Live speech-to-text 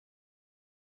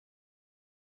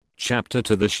Chapter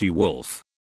to the She-Wolf.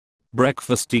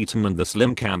 Breakfast eaten and the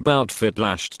slim camp outfit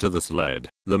lashed to the sled,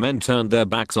 the men turned their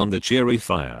backs on the cheery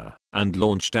fire and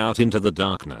launched out into the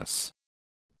darkness.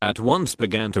 At once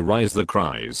began to rise the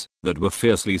cries that were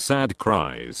fiercely sad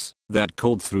cries that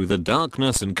called through the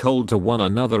darkness and called to one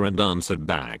another and answered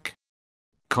back.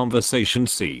 Conversation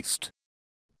ceased.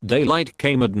 Daylight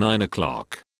came at 9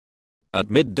 o'clock. At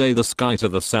midday the sky to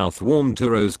the south warmed to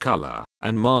rose color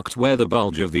and marked where the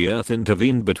bulge of the earth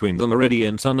intervened between the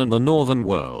meridian sun and the northern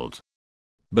world.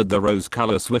 But the rose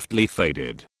color swiftly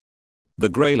faded. The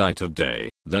gray light of day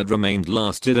that remained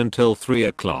lasted until 3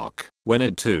 o'clock, when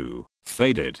it too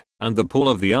faded, and the pall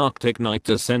of the Arctic night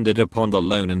descended upon the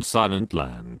lone and silent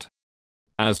land.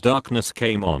 As darkness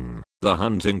came on, the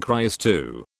hunting cries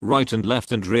to right and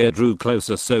left and rear drew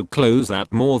closer, so close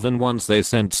that more than once they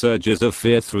sent surges of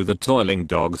fear through the toiling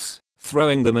dogs,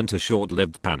 throwing them into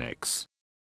short-lived panics.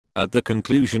 At the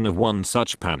conclusion of one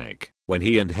such panic, when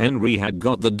he and Henry had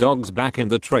got the dogs back in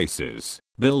the traces,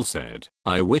 Bill said,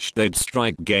 "I wish they'd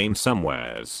strike game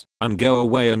somewheres and go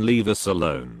away and leave us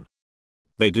alone.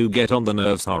 They do get on the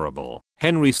nerves horrible,"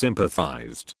 Henry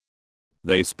sympathized.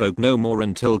 They spoke no more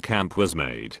until camp was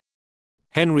made.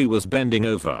 Henry was bending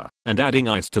over and adding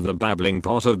ice to the babbling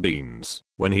pot of beans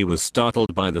when he was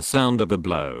startled by the sound of a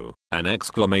blow, an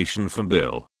exclamation from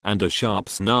Bill, and a sharp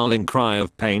snarling cry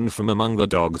of pain from among the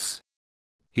dogs.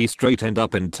 He straightened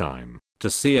up in time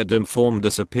to see a dim form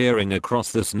disappearing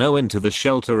across the snow into the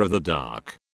shelter of the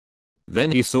dark.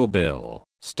 Then he saw Bill,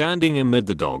 standing amid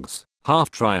the dogs,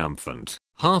 half triumphant,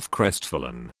 half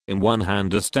crestfallen, in one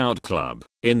hand a stout club,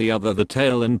 in the other the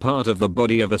tail and part of the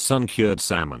body of a sun-cured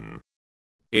salmon.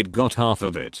 "It got half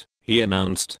of it," he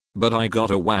announced, "but I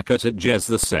got a whack at it just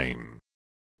the same.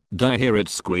 Did I hear it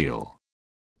squeal?"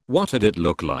 "What did it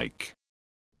look like?"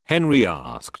 Henry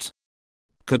asked.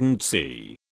 "Couldn't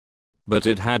see. But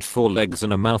it had 4 legs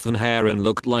and a mouth and hair and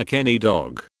looked like any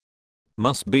dog.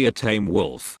 Must be a tame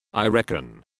wolf, I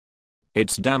reckon.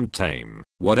 It's damn tame,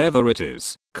 whatever it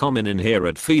is, comin' in here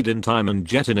at feedin' time and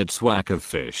jettin' its whack of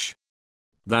fish."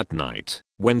 That night,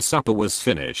 when supper was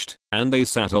finished and they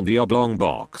sat on the oblong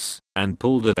box and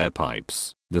pulled at their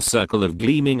pipes, the circle of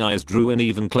gleaming eyes drew in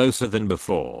even closer than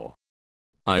before.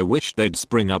 "I wish they'd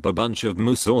spring up a bunch of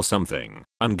moose or something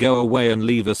and go away and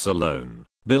leave us alone,"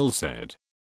 Bill said.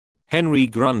 Henry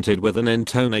grunted with an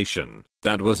intonation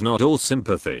that was not all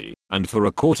sympathy, and for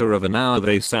a quarter of an hour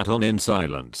they sat on in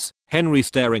silence, Henry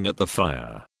staring at the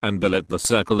fire and Bill at the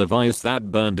circle of eyes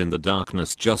that burned in the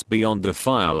darkness just beyond the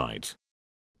firelight.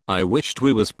 "I wished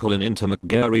we was pullin' into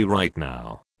McGarry right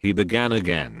now," he began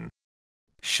again.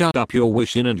 "Shut up your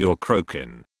wishin' and your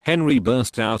croakin'," Henry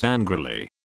burst out angrily.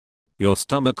 "Your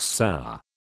stomach's sour.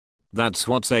 That's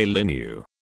what's ailin' you.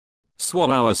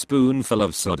 Swallow a spoonful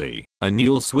of soddy and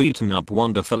you'll sweeten up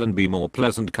wonderful and be more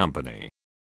pleasant company."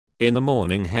 In the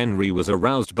morning Henry was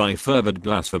aroused by fervid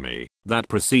blasphemy that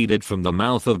proceeded from the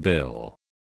mouth of Bill.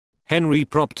 Henry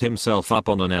propped himself up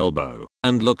on an elbow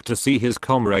and looked to see his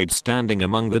comrade standing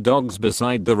among the dogs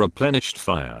beside the replenished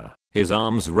fire, his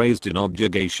arms raised in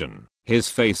objurgation, his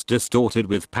face distorted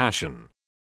with passion.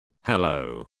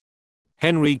 "Hello,"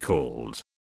 Henry called.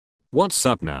 "What's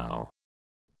up now?"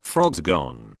 "Frog's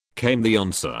gone," came the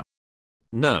answer.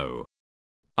 "No.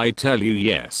 I tell you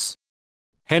yes."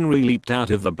 Henry leaped out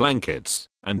of the blankets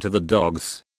and to the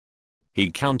dogs. He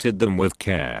counted them with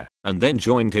care and then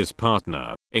joined his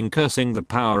partner in cursing the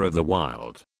power of the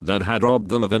wild that had robbed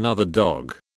them of another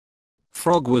dog.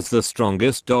 "Frog was the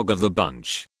strongest dog of the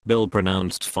bunch," Bill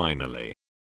pronounced finally.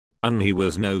 "And he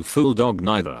was no fool dog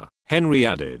neither," Henry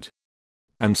added.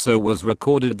 And so was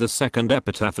recorded the second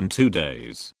epitaph in 2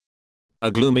 days. A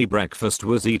gloomy breakfast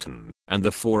was eaten and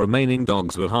the 4 remaining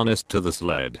dogs were harnessed to the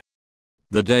sled.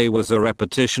 The day was a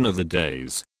repetition of the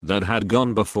days that had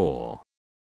gone before.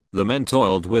 The men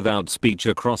toiled without speech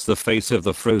across the face of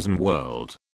the frozen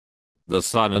world. The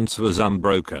silence was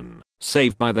unbroken,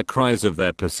 save by the cries of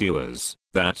their pursuers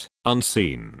that,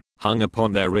 unseen, hung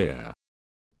upon their rear.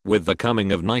 With the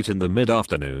coming of night in the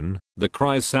mid-afternoon, the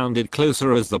cries sounded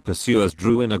closer as the pursuers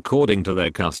drew in according to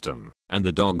their custom, and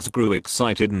the dogs grew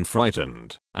excited and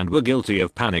frightened, and were guilty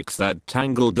of panics that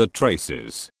tangled the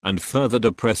traces and further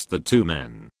depressed the 2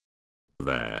 men.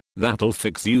 "There, that'll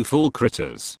fix you fool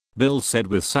critters," Bill said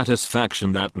with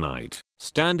satisfaction that night,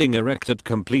 standing erect at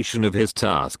completion of his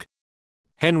task.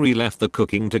 Henry left the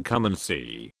cooking to come and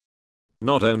see.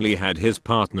 Not only had his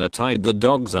partner tied the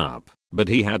dogs up, but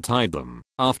he had tied them,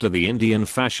 after the Indian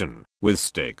fashion, with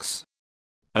sticks.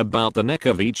 About the neck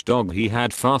of each dog he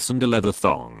had fastened a leather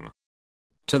thong.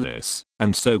 To this,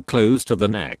 and so close to the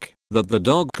neck, that the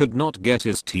dog could not get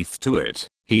his teeth to it,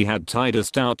 he had tied a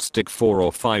stout stick 4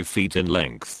 or 5 feet in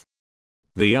length.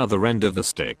 The other end of the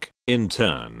stick, in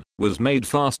turn, was made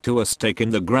fast to a stake in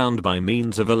the ground by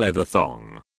means of a leather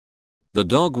thong. The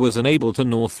dog was unable to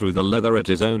gnaw through the leather at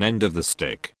his own end of the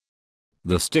stick.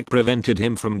 The stick prevented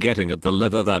him from getting at the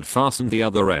leather that fastened the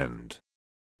other end.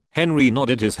 Henry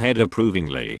nodded his head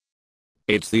approvingly.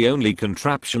 "It's the only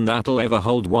contraption that'll ever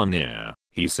hold one ear,"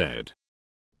 he said.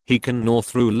 "He can gnaw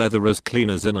through leather as clean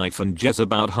as a knife and Jez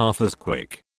about half as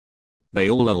quick.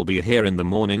 They'll be here in the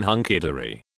morning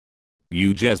hunky-dory."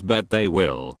 "You just bet they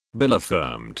will," Bill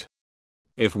affirmed.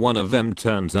 "If one of them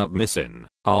turns up missing,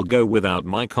 I'll go without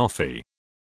my coffee."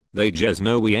 "They just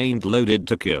know we ain't loaded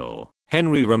to kill,"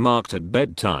 Henry remarked at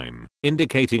bedtime,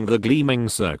 indicating the gleaming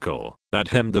circle that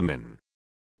hemmed them in.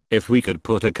 "If we could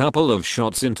put a couple of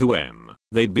shots into 'em,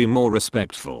 they'd be more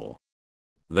respectful.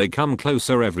 They come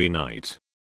closer every night.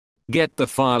 Get the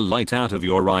firelight out of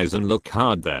your eyes and look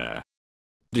hard there.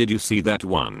 Did you see that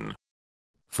one?"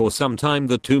 For some time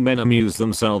the two men amused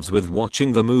themselves with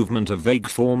watching the movement of vague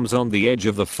forms on the edge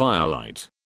of the firelight.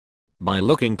 By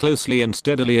looking closely and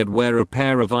steadily at where a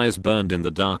pair of eyes burned in the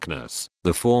darkness,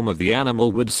 the form of the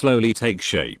animal would slowly take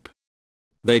shape.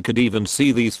 They could even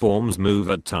see these forms move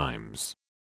at times.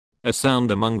 A sound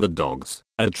among the dogs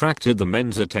attracted the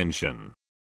men's attention.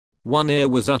 One ear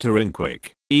was uttering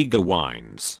quick, eager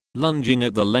whines, lunging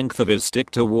at the length of his stick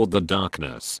toward the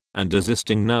darkness, and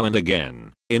desisting now and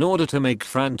again, in order to make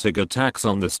frantic attacks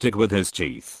on the stick with his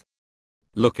teeth.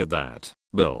 "Look at that,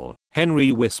 Bill,"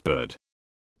 Henry whispered.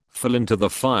 Full into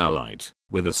the firelight,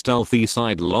 with a stealthy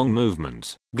sidelong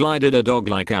movement, glided a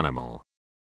dog-like animal.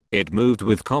 It moved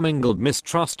with commingled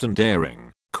mistrust and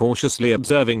daring, cautiously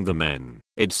observing the men,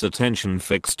 its attention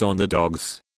fixed on the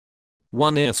dogs.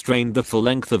 One ear strained the full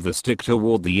length of the stick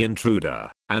toward the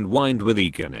intruder, and whined with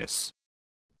eagerness.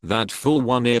 "That full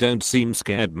one ear don't seem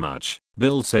scared much,"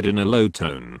 Bill said in a low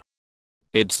tone.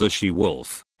 "It's the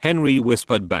she-wolf," Henry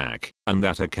whispered back, "and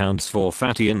that accounts for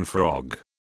Fatty and Frog.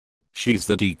 She's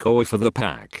the decoy for the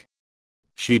pack.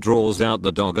 She draws out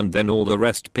the dog and then all the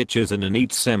rest pitches in and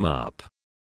eats them up."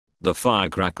 The fire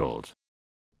crackled.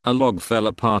 A log fell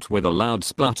apart with a loud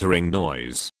spluttering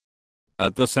noise.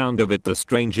 At the sound of it the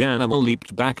strange animal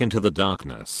leaped back into the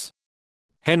darkness.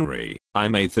 "Henry,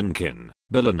 I'm a thinkin',"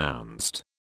 Bill announced.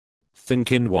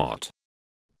 "Thinkin' what?"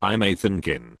 "I'm a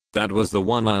thinkin' that was the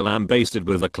one I lambasted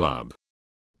with a club."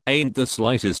 "Ain't the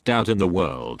slightest doubt in the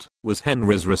world," was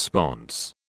Henry's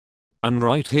response. "And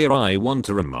right here I want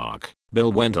to remark,"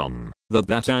 Bill went on,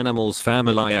 that animal's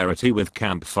familiarity with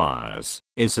campfires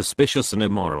is suspicious and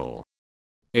immoral."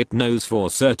 "It knows for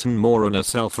certain more than a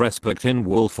self-respecting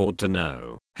wolf ought to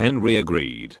know," Henry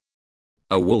agreed.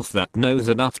 "A wolf that knows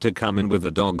enough to come in with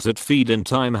the dogs at feeding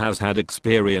time has had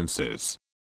experiences.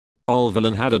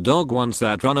 Olvalin had a dog once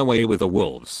that ran away with the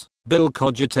wolves," Bill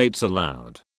cogitates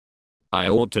aloud. "I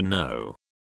ought to know.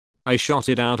 I shot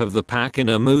it out of the pack in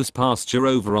a moose pasture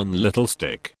over on Little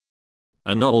Stick.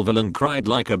 And Olvalin cried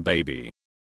like a baby.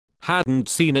 Hadn't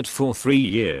seen it for 3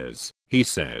 years," he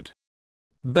said.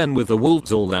 "Been with the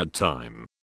wolves all that time.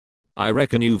 I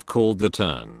reckon you've called the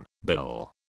turn,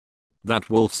 Bill.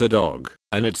 That wolf's a dog,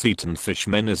 and it's eaten fish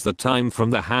many is the time from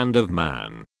the hand of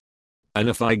man. And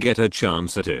if I get a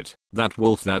chance at it, that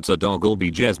wolf that's a dog'll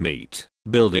be Jez meat,"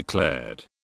 Bill declared.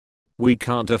 "We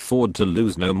can't afford to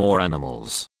lose no more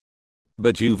animals."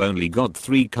 "But you've only got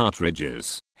 3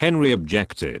 cartridges," Henry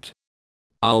objected.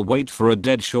 "I'll wait for a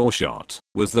dead sure shot,"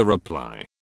 was the reply.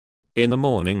 In the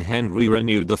morning Henry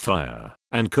renewed the fire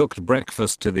and cooked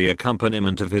breakfast to the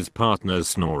accompaniment of his partner's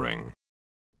snoring.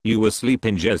 "You were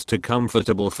sleeping just too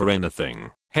comfortable for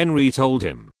anything," Henry told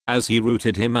him as he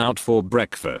routed him out for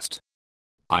breakfast.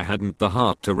 "I hadn't the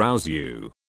heart to rouse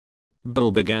you."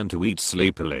 Bill began to eat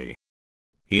sleepily.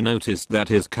 He noticed that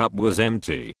his cup was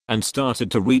empty and started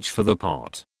to reach for the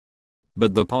pot.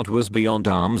 But the pot was beyond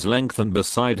arm's length and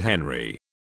beside Henry.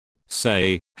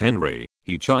 "Say, Henry,"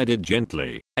 he chided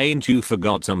gently, "ain't you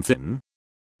forgot something?"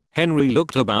 Henry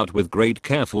looked about with great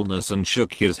carefulness and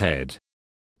shook his head.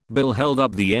 Bill held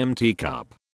up the empty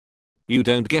cup. "You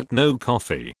don't get no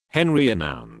coffee," Henry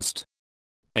announced.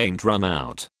 "Ain't run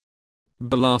out?"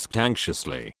 Bill asked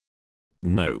anxiously.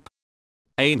 "Nope."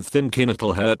 "Ain't thinking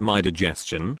it'll hurt my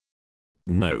digestion?"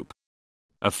 "Nope."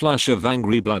 A flush of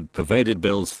angry blood pervaded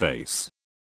Bill's face.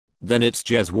 "Then it's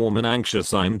just warm and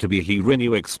anxious I'm to be here when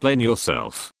you explain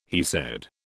yourself," he said.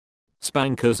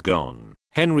 "Spanker's gone,"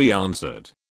 Henry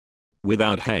answered.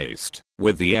 Without haste,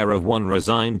 with the air of one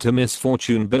resigned to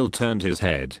misfortune, Bill turned his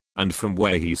head and from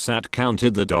where he sat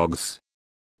counted the dogs.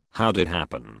 "How'd it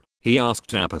happen?" he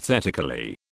asked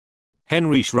apathetically.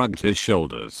 Henry shrugged his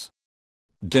shoulders.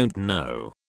 Don't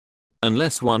know.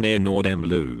 Unless one ear gnawed him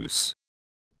loose.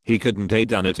 He couldn't have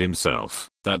done it himself,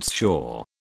 that's sure.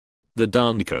 The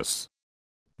Darnkus.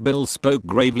 Bill spoke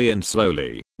gravely and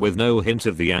slowly, with no hint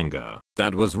of the anger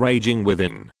that was raging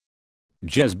within.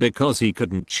 Just because he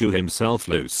couldn't chew himself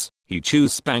loose, he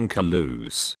chews Spanker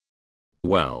loose.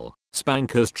 Well,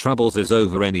 Spanker's troubles is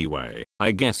over anyway.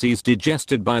 I guess he's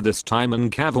digested by this time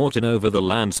and cavorting over the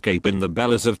landscape in the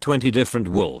bellies of 20 different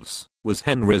wolves, was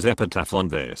Henry's epitaph on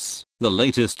this, the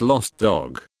latest lost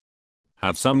dog.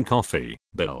 Have some coffee,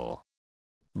 Bill.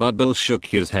 But Bill shook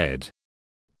his head.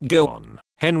 Go on,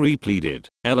 Henry pleaded,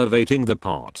 elevating the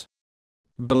pot.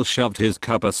 Bill shoved his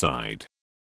cup aside.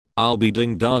 I'll be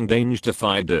ding dong danged if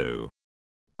I do.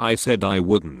 I said I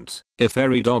wouldn't, if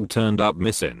every dog turned up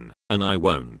missing, and I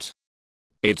won't.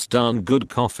 It's darn good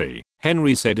coffee,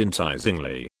 Henry said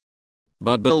enticingly.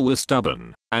 But Bill was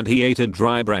stubborn, and he ate a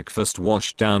dry breakfast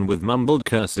washed down with mumbled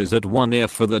curses at one ear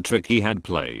for the trick he had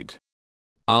played.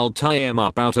 I'll tie him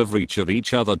up out of reach of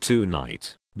each other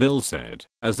tonight, Bill said,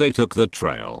 as they took the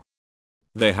trail.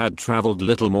 They had traveled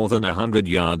little more than 100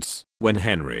 yards, when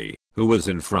Henry, who was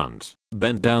in front,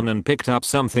 bent down and picked up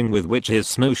something with which his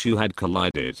snowshoe had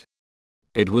collided.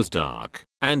 It was dark,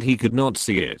 and he could not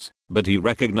see it, but he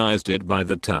recognized it by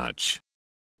the touch.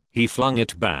 He flung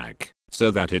it back,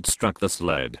 so that it struck the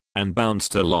sled, and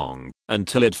bounced along,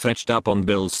 until it fetched up on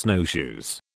Bill's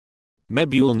snowshoes.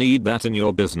 Maybe you'll need that in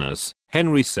your business,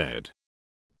 Henry said.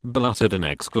 Bill uttered an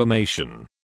exclamation.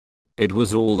 It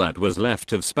was all that was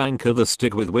left of Spanker, the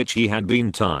stick with which he had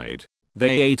been tied.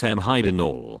 They ate him hide and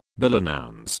all, Bill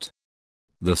announced.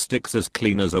 The stick's as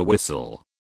clean as a whistle.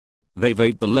 They've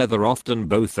ate the leather off on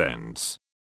both ends.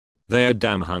 They're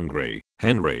damn hungry,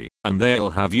 Henry, and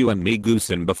they'll have you and me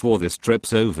goosing before this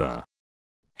trip's over.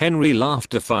 Henry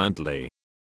laughed defiantly.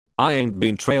 I ain't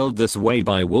been trailed this way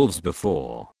by wolves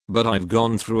before, but I've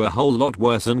gone through a whole lot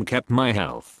worse and kept my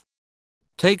health.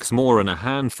 Takes more'n a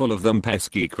handful of them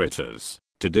pesky critters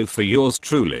to do for yours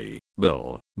truly,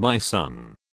 Bill, my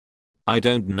son. I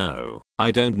don't know,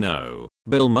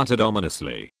 Bill muttered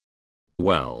ominously.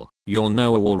 Well, you'll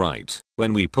know alright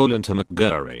when we pull into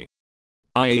McGurry.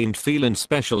 I ain't feelin'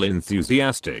 special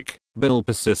enthusiastic, Bill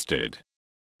persisted.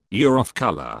 You're off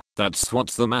color, that's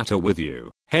what's the matter with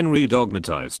you, Henry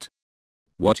dogmatized.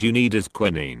 What you need is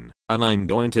quinine, and I'm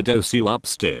going to dose you up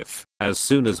stiff as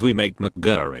soon as we make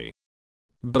McGurry.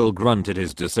 Bill grunted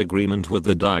his disagreement with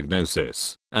the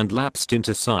diagnosis and lapsed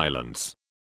into silence.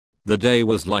 The day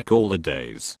was like all the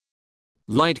days.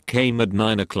 Light came at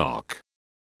 9 o'clock.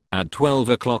 At 12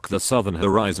 o'clock the southern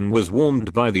horizon was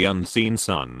warmed by the unseen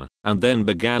sun, and then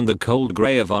began the cold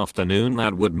grey of afternoon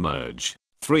that would merge,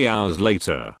 3 hours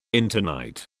later, into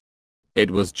night. It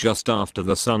was just after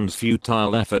the sun's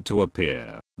futile effort to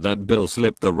appear that Bill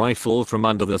slipped the rifle from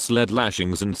under the sled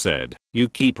lashings and said, "You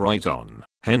keep right on,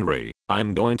 Henry,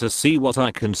 I'm going to see what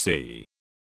I can see."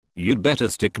 "You'd better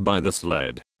stick by the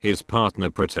sled," his partner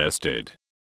protested.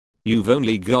 "You've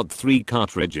only got 3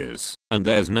 cartridges, and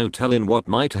there's no telling what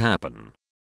might happen."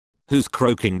 "Who's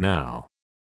croaking now?"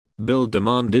 Bill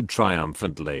demanded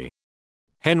triumphantly.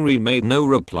 Henry made no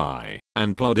reply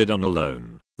and plodded on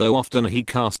alone, though often he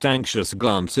cast anxious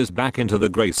glances back into the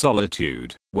grey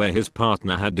solitude where his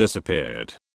partner had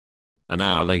disappeared. An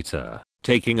hour later,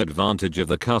 taking advantage of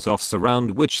the cut-offs around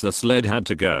which the sled had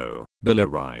to go, Bill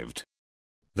arrived.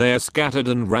 "They're scattered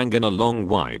and rangin' along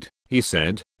wide," he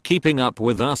said, "keeping up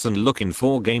with us and looking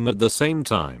for game at the same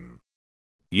time.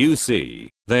 You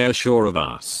see, they're sure of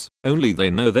us, only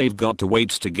they know they've got to wait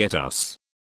to get us.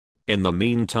 In the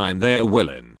meantime they're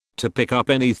willing to pick up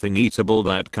anything eatable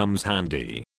that comes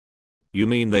handy." "You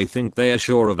mean they think they're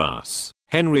sure of us?"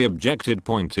 Henry objected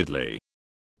pointedly.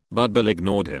 But Bill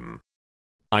ignored him.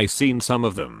 "I seen some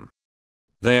of them.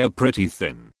 They're pretty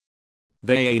thin.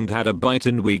 They ain't had a bite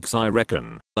in weeks I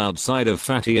reckon, outside of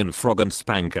Fatty and Frog and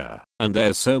Spanker, and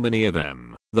there's so many of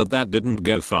them that didn't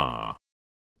go far.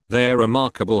 They're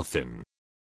remarkable thin.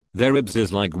 Their ribs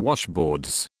is like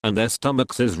washboards, and their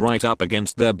stomachs is right up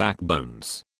against their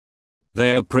backbones.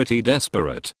 They're pretty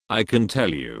desperate, I can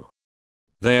tell you.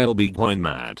 They'll be going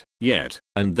mad, yet,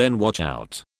 and then watch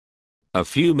out." A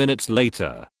few minutes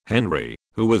later, Henry,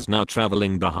 who was now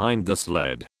traveling behind the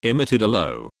sled, emitted a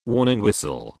low, warning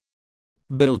whistle.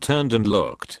 Bill turned and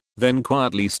looked, then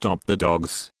quietly stopped the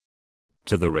dogs.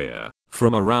 To the rear,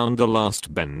 from around the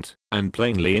last bend, and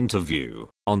plainly into view,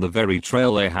 on the very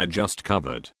trail they had just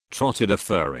covered, trotted a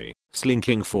furry,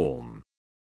 slinking form.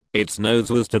 Its nose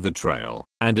was to the trail,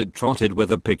 and it trotted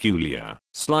with a peculiar,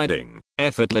 sliding,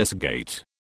 effortless gait.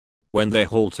 When they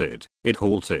halted, it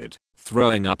halted,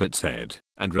 throwing up its head,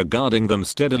 and regarding them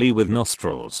steadily with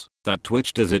nostrils that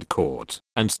twitched as it caught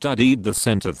and studied the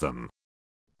scent of them.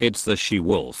 "It's the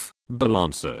she-wolf," Bill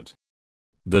answered.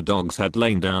 The dogs had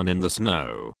lain down in the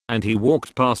snow, and he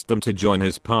walked past them to join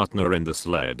his partner in the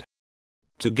sled.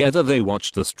 Together they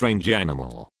watched the strange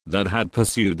animal that had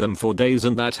pursued them for days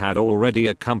and that had already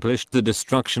accomplished the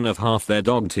destruction of half their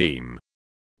dog team.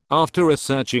 After a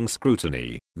searching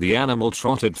scrutiny, the animal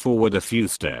trotted forward a few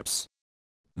steps.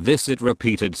 This it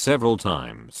repeated several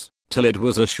times, till it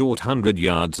was a short 100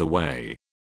 yards away.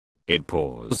 It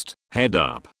paused, head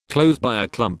up, close by a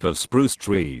clump of spruce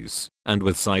trees, and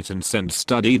with sight and scent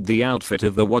studied the outfit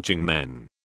of the watching men.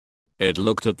 It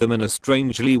looked at them in a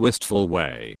strangely wistful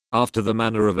way, after the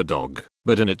manner of a dog,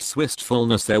 but in its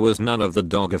wistfulness there was none of the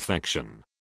dog affection.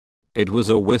 It was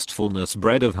a wistfulness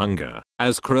bred of hunger,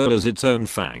 as cruel as its own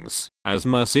fangs, as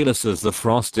merciless as the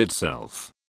frost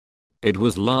itself. It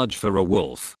was large for a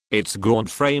wolf, its gaunt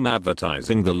frame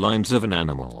advertising the lines of an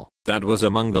animal that was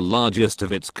among the largest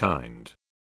of its kind.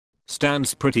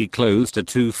 "Stands pretty close to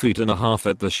 2.5 feet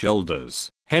at the shoulders,"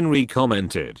 Henry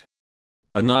commented.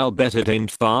 "And I'll bet it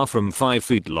ain't far from 5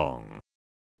 feet long."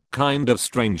 "Kind of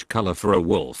strange color for a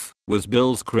wolf," was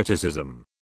Bill's criticism.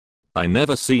 "I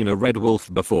never seen a red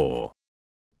wolf before.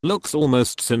 Looks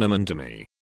almost cinnamon to me."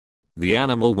 The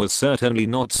animal was certainly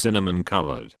not cinnamon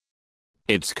colored.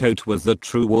 Its coat was the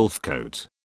true wolf coat.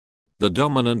 The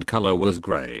dominant color was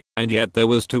gray, and yet there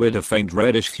was to it a faint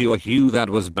reddish hue that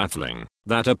was baffling,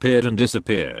 that appeared and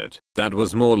disappeared, that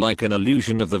was more like an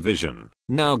illusion of the vision,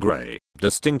 now gray,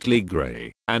 distinctly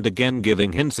gray, and again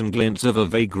giving hints and glints of a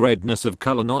vague redness of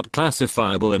color not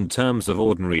classifiable in terms of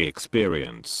ordinary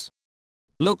experience.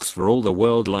 "Looks for all the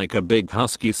world like a big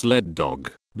husky sled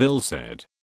dog," Bill said.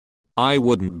 "I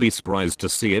wouldn't be surprised to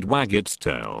see it wag its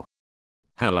tail."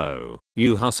 "Hello,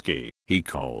 you husky," he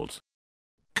called.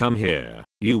 "Come here,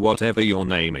 you whatever your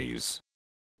name is."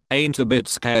 "Ain't a bit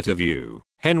scared of you,"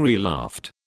 Henry laughed.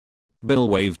 Bill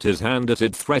waved his hand at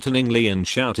it threateningly and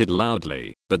shouted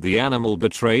loudly, but the animal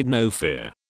betrayed no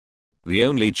fear. The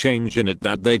only change in it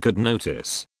that they could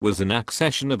notice was an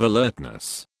accession of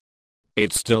alertness.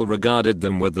 It still regarded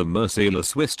them with the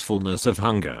merciless wistfulness of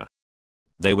hunger.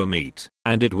 They were meat,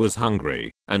 and it was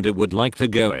hungry, and it would like to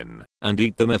go in and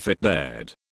eat them if it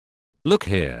dared. "Look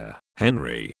here,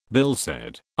 Henry," Bill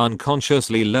said,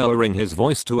 unconsciously lowering his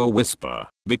voice to a whisper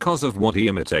because of what he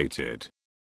imitated.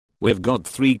 "We've got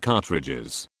 3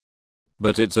 cartridges.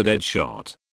 But it's a dead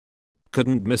shot.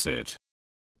 Couldn't miss it.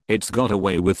 It's got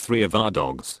away with 3 of our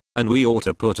dogs, and we ought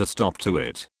to put a stop to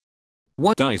it.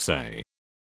 What I say?"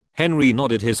 Henry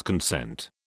nodded his consent.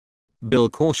 Bill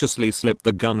cautiously slipped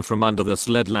the gun from under the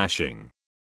sled lashing.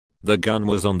 The gun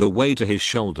was on the way to his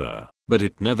shoulder, but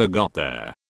it never got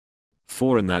there.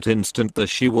 For in that instant the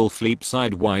she-wolf leaped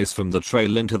sidewise from the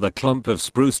trail into the clump of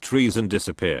spruce trees and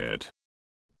disappeared.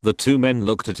 The 2 men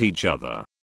looked at each other.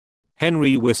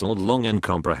 Henry whistled long and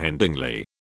comprehendingly.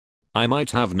 "I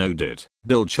might have knowed it,"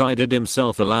 Bill chided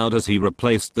himself aloud as he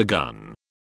replaced the gun.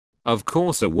 "Of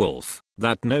course a wolf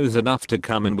that knows enough to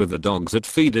come in with the dogs at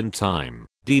feed-in time,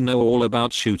 know all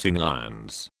about shooting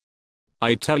irons.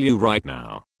 I tell you right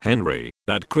now, Henry,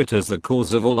 that critter's the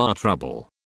cause of all our trouble.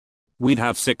 We'd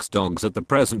have 6 dogs at the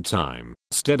present time,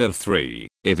 instead of 3,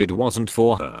 if it wasn't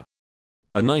for her.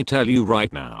 And I tell you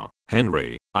right now,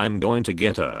 Henry, I'm going to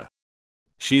get her.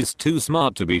 She's too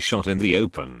smart to be shot in the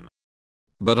open.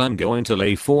 But I'm going to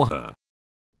lay for her.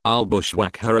 I'll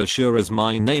bushwhack her as sure as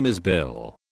my name is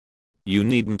Bill." "You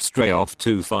needn't stray off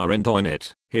too far into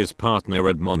it," his partner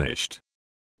admonished.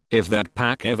 "If that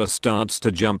pack ever starts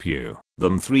to jump you,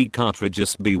 them 3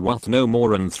 cartridges be worth no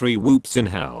more'n 3 whoops in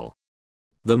hell.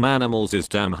 Them animals is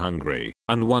damn hungry,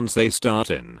 and once they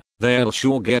start in, they'll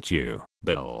sure get you,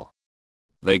 Bill."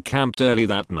 They camped early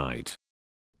that night.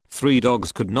 3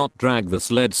 dogs could not drag the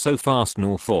sled so fast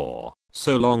nor for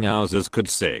so long hours as could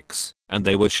 6, and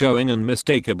they were showing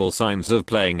unmistakable signs of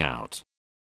playing out.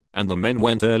 And the men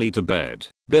went early to bed,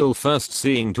 Bill first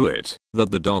seeing to it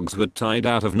that the dogs were tied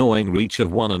out of gnawing reach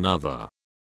of one another.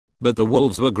 But the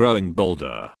wolves were growing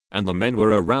bolder, and the men were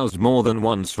aroused more than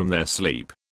once from their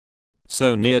sleep.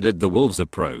 So near did the wolves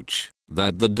approach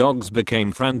that the dogs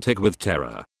became frantic with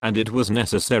terror, and it was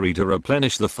necessary to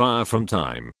replenish the fire from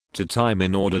time to time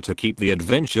in order to keep the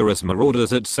adventurous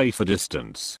marauders at safer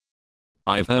distance.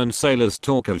 "I've heard sailors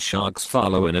talk of sharks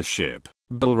following a ship,"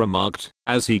 Bill remarked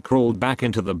as he crawled back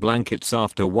into the blankets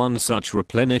after one such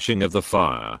replenishing of the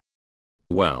fire.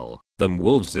 "Well, them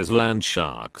wolves is land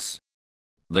sharks.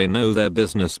 They know their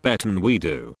business better'n we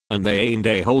do, and they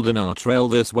ain't holding our trail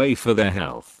this way for their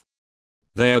health.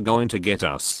 They're going to get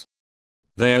us.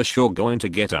 They're sure going to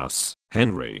get us,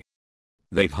 Henry."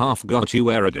 They've half got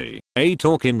you already.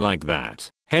 Talking like that,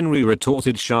 Henry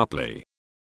retorted sharply.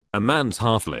 A man's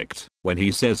half licked when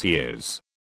he says he is.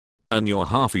 And you're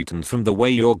half eaten from the way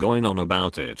you're going on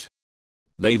about it.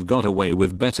 They've got away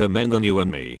with better men than you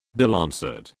and me, Bill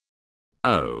answered.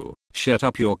 Oh, shut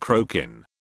up, you're croaking.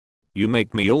 You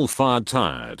make me all fired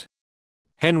tired.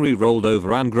 Henry rolled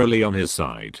over angrily on his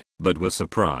side, but was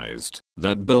surprised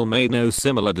that Bill made no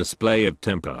similar display of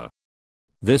temper.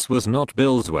 This was not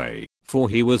Bill's way, for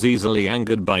he was easily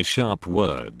angered by sharp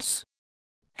words.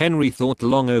 Henry thought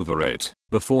long over it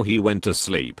before he went to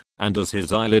sleep, and as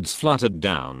his eyelids fluttered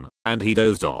down and he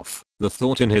dozed off, the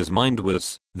thought in his mind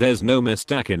was, there's no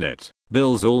mistake in it,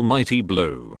 Bill's almighty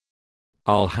blue.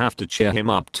 I'll have to cheer him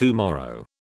up tomorrow.